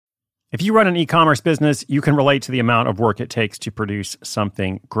If you run an e-commerce business, you can relate to the amount of work it takes to produce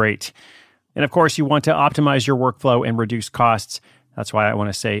something great. And of course, you want to optimize your workflow and reduce costs. That's why I want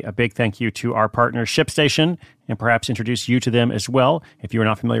to say a big thank you to our partner, ShipStation, and perhaps introduce you to them as well. If you're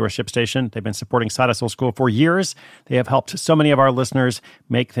not familiar with ShipStation, they've been supporting Side Hustle School for years. They have helped so many of our listeners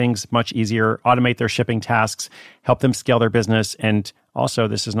make things much easier, automate their shipping tasks, help them scale their business, and also,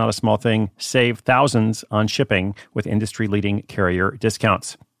 this is not a small thing, save thousands on shipping with industry-leading carrier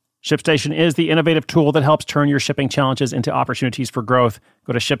discounts. ShipStation is the innovative tool that helps turn your shipping challenges into opportunities for growth.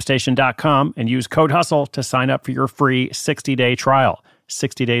 Go to ShipStation.com and use code HUSTLE to sign up for your free 60-day trial.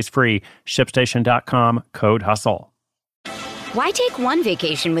 60 days free. ShipStation.com, code HUSTLE. Why take one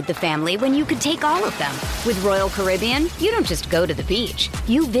vacation with the family when you could take all of them? With Royal Caribbean, you don't just go to the beach.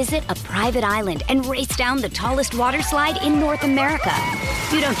 You visit a private island and race down the tallest water slide in North America.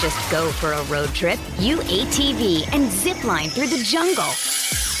 You don't just go for a road trip. You ATV and zip line through the jungle.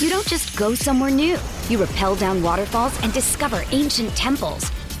 You don't just go somewhere new. You rappel down waterfalls and discover ancient temples.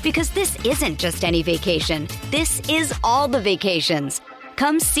 Because this isn't just any vacation. This is all the vacations.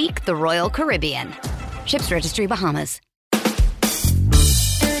 Come seek the Royal Caribbean. Ships Registry, Bahamas.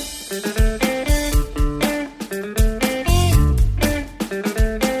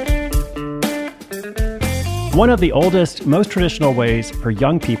 One of the oldest, most traditional ways for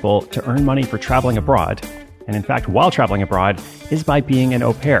young people to earn money for traveling abroad, and in fact while traveling abroad, is by being an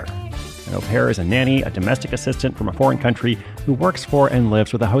au pair. An au pair is a nanny, a domestic assistant from a foreign country who works for and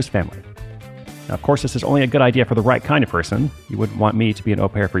lives with a host family. Now, of course, this is only a good idea for the right kind of person. You wouldn't want me to be an au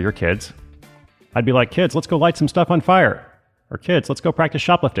pair for your kids. I'd be like, kids, let's go light some stuff on fire. Or kids, let's go practice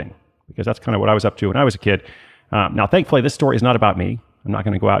shoplifting. Because that's kind of what I was up to when I was a kid. Now, thankfully, this story is not about me. I'm not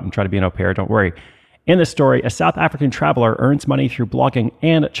going to go out and try to be an au pair, don't worry. In this story, a South African traveler earns money through blogging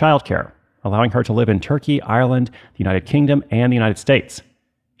and childcare, allowing her to live in Turkey, Ireland, the United Kingdom, and the United States.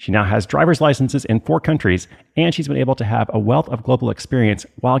 She now has driver's licenses in 4 countries, and she's been able to have a wealth of global experience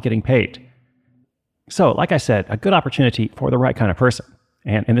while getting paid. So, like I said, a good opportunity for the right kind of person.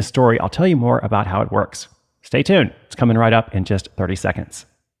 And in this story, I'll tell you more about how it works. Stay tuned. It's coming right up in just 30 seconds.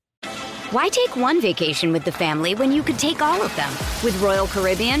 Why take one vacation with the family when you could take all of them? With Royal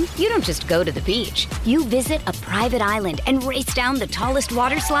Caribbean, you don't just go to the beach. You visit a private island and race down the tallest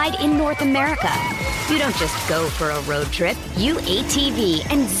water slide in North America. You don't just go for a road trip. You ATV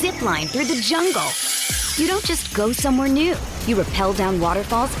and zip line through the jungle. You don't just go somewhere new. You rappel down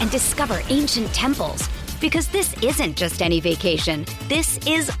waterfalls and discover ancient temples. Because this isn't just any vacation. This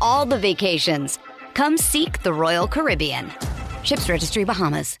is all the vacations. Come seek the Royal Caribbean. Ships Registry,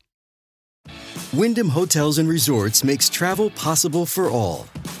 Bahamas. Wyndham Hotels and Resorts makes travel possible for all.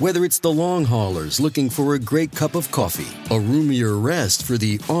 Whether it's the long haulers looking for a great cup of coffee, a roomier rest for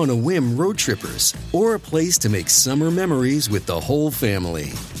the on-a-whim road trippers, or a place to make summer memories with the whole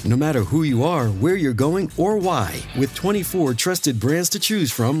family. No matter who you are, where you're going, or why, with 24 trusted brands to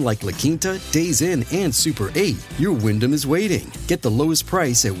choose from like La Quinta, Days Inn, and Super 8, your Wyndham is waiting. Get the lowest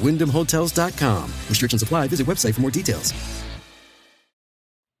price at WyndhamHotels.com. Restrictions apply. Visit website for more details.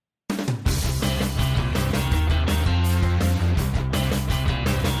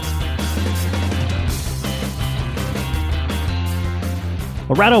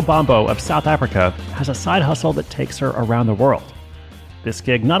 Lerato Bombo of South Africa has a side hustle that takes her around the world. This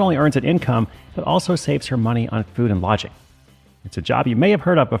gig not only earns an income, but also saves her money on food and lodging. It's a job you may have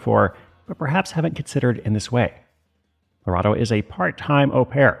heard of before, but perhaps haven't considered in this way. Lerato is a part-time au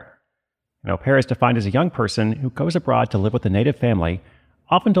pair. An au pair is defined as a young person who goes abroad to live with a native family,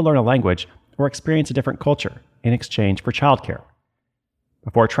 often to learn a language or experience a different culture in exchange for childcare.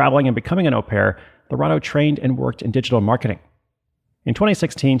 Before traveling and becoming an au pair, Lerato trained and worked in digital marketing. In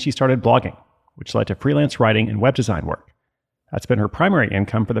 2016, she started blogging, which led to freelance writing and web design work. That's been her primary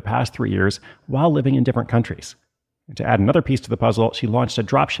income for the past 3 years while living in different countries. And to add another piece to the puzzle, she launched a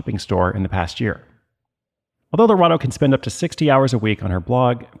dropshipping store in the past year. Although Lerato can spend up to 60 hours a week on her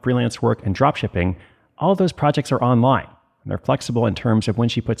blog, freelance work, and dropshipping, all of those projects are online, and they're flexible in terms of when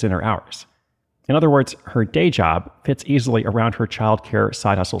she puts in her hours. In other words, her day job fits easily around her childcare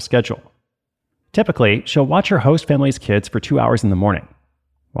side hustle schedule. Typically, she'll watch her host family's kids for 2 hours in the morning.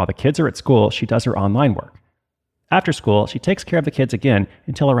 While the kids are at school, she does her online work. After school, she takes care of the kids again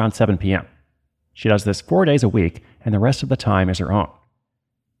until around 7 p.m. She does this 4 days a week, and the rest of the time is her own.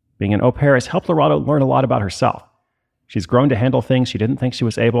 Being an au pair has helped Lerato learn a lot about herself. She's grown to handle things she didn't think she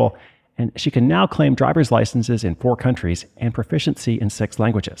was able, and she can now claim driver's licenses in 4 countries and proficiency in 6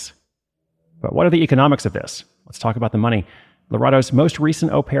 languages. But what are the economics of this? Let's talk about the money. Lerato's most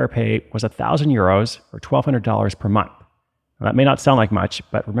recent au pair pay was €1,000 or $1,200 per month. Now, that may not sound like much,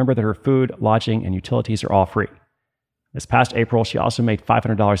 but remember that her food, lodging, and utilities are all free. This past April, she also made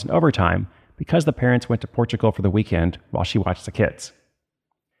 $500 in overtime because the parents went to Portugal for the weekend while she watched the kids.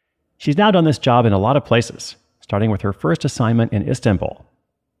 She's now done this job in a lot of places, starting with her first assignment in Istanbul.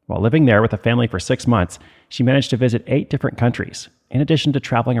 While living there with a family for 6 months, she managed to visit 8 different countries, in addition to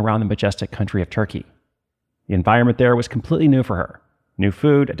traveling around the majestic country of Turkey. The environment there was completely new for her. New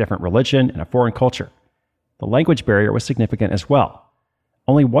food, a different religion, and a foreign culture. The language barrier was significant as well.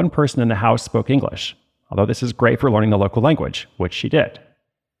 Only one person in the house spoke English, although this is great for learning the local language, which she did.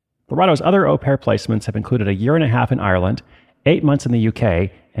 Lorado's other au pair placements have included a 1.5 years in Ireland, 8 months in the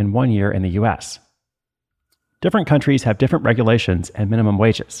UK, and 1 year in the US. Different countries have different regulations and minimum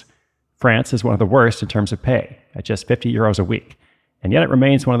wages. France is one of the worst in terms of pay, at just €50 a week, and yet it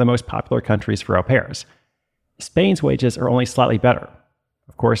remains one of the most popular countries for au pairs. Spain's wages are only slightly better.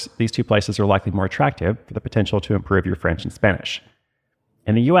 Of course, these 2 places are likely more attractive for the potential to improve your French and Spanish.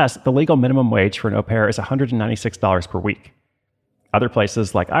 In the US, the legal minimum wage for an au pair is $196 per week. Other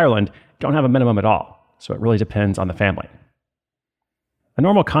places, like Ireland, don't have a minimum at all, so it really depends on the family. A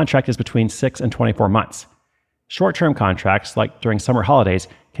normal contract is between 6 and 24 months. Short-term contracts, like during summer holidays,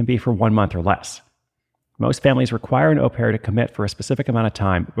 can be for 1 month or less. Most families require an au pair to commit for a specific amount of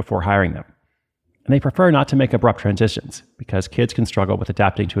time before hiring them. And they prefer not to make abrupt transitions because kids can struggle with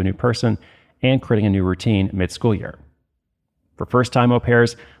adapting to a new person and creating a new routine mid-school year. For first-time au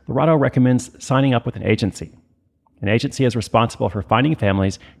pairs, Lorado recommends signing up with an agency. An agency is responsible for finding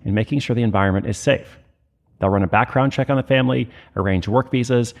families and making sure the environment is safe. They'll run a background check on the family, arrange work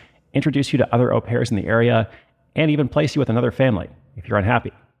visas, introduce you to other au pairs in the area, and even place you with another family if you're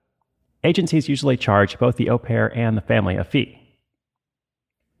unhappy. Agencies usually charge both the au pair and the family a fee.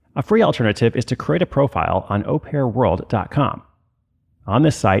 A free alternative is to create a profile on aupairworld.com. On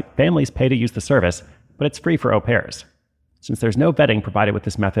this site, families pay to use the service, but it's free for au pairs. Since there's no vetting provided with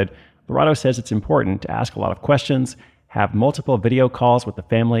this method, Lorado says it's important to ask a lot of questions, have multiple video calls with the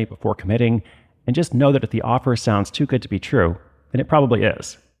family before committing, and just know that if the offer sounds too good to be true, then it probably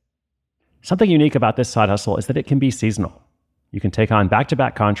is. Something unique about this side hustle is that it can be seasonal. You can take on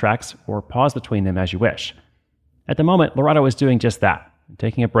back-to-back contracts or pause between them as you wish. At the moment, Lorado is doing just that,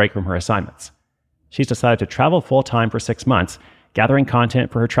 taking a break from her assignments. She's decided to travel full-time for 6 months, gathering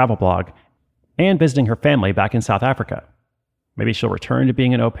content for her travel blog, and visiting her family back in South Africa. Maybe she'll return to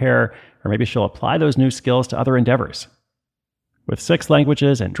being an au pair, or maybe she'll apply those new skills to other endeavors. With 6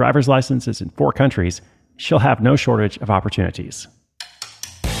 languages and driver's licenses in 4 countries, she'll have no shortage of opportunities.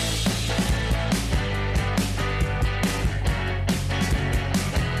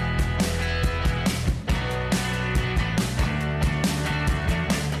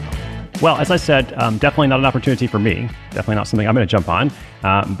 Well, as I said, definitely not an opportunity for me. Definitely not something I'm going to jump on.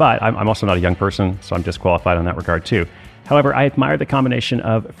 But I'm also not a young person, so I'm disqualified in that regard too. However, I admire the combination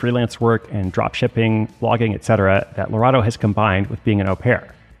of freelance work and drop shipping, blogging, etc. that Lorado has combined with being an au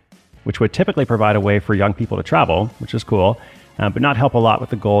pair, which would typically provide a way for young people to travel, which is cool, but not help a lot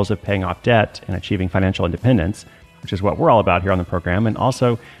with the goals of paying off debt and achieving financial independence, which is what we're all about here on the program, and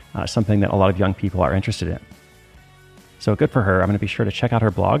also something that a lot of young people are interested in. So good for her. I'm going to be sure to check out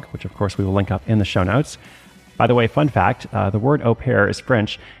her blog, which of course we will link up in the show notes. By the way, fun fact, the word au pair is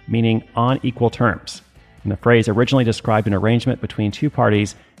French, meaning on equal terms. And the phrase originally described an arrangement between 2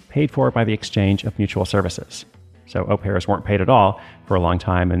 parties paid for by the exchange of mutual services. So au pairs weren't paid at all for a long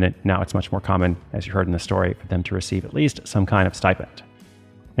time, and now it's much more common, as you heard in the story, for them to receive at least some kind of stipend.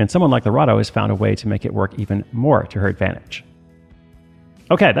 And someone like Lorado has found a way to make it work even more to her advantage.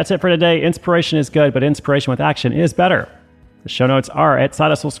 Okay, that's it for today. Inspiration is good, but inspiration with action is better. The show notes are at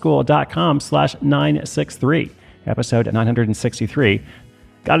sidehustleschool.com/963, episode 963.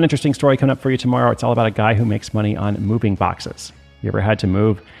 Got an interesting story coming up for you tomorrow. It's all about a guy who makes money on moving boxes. You ever had to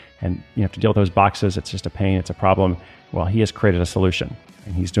move and you have to deal with those boxes? It's just a pain. It's a problem. Well, he has created a solution,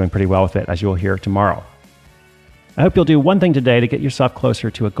 and he's doing pretty well with it, as you will hear tomorrow. I hope you'll do one thing today to get yourself closer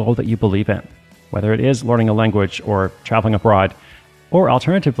to a goal that you believe in, whether it is learning a language or traveling abroad, or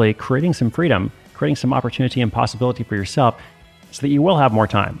alternatively, creating some freedom, creating some opportunity and possibility for yourself so that you will have more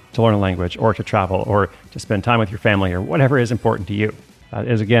time to learn a language or to travel or to spend time with your family or whatever is important to you. That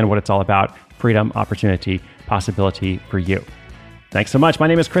is, again, what it's all about: freedom, opportunity, possibility for you. Thanks so much. My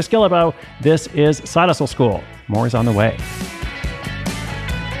name is Chris Guillebeau. This is Side Hustle School. More is on the way.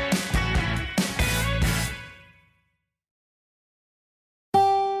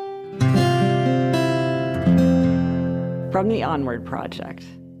 From the Onward Project.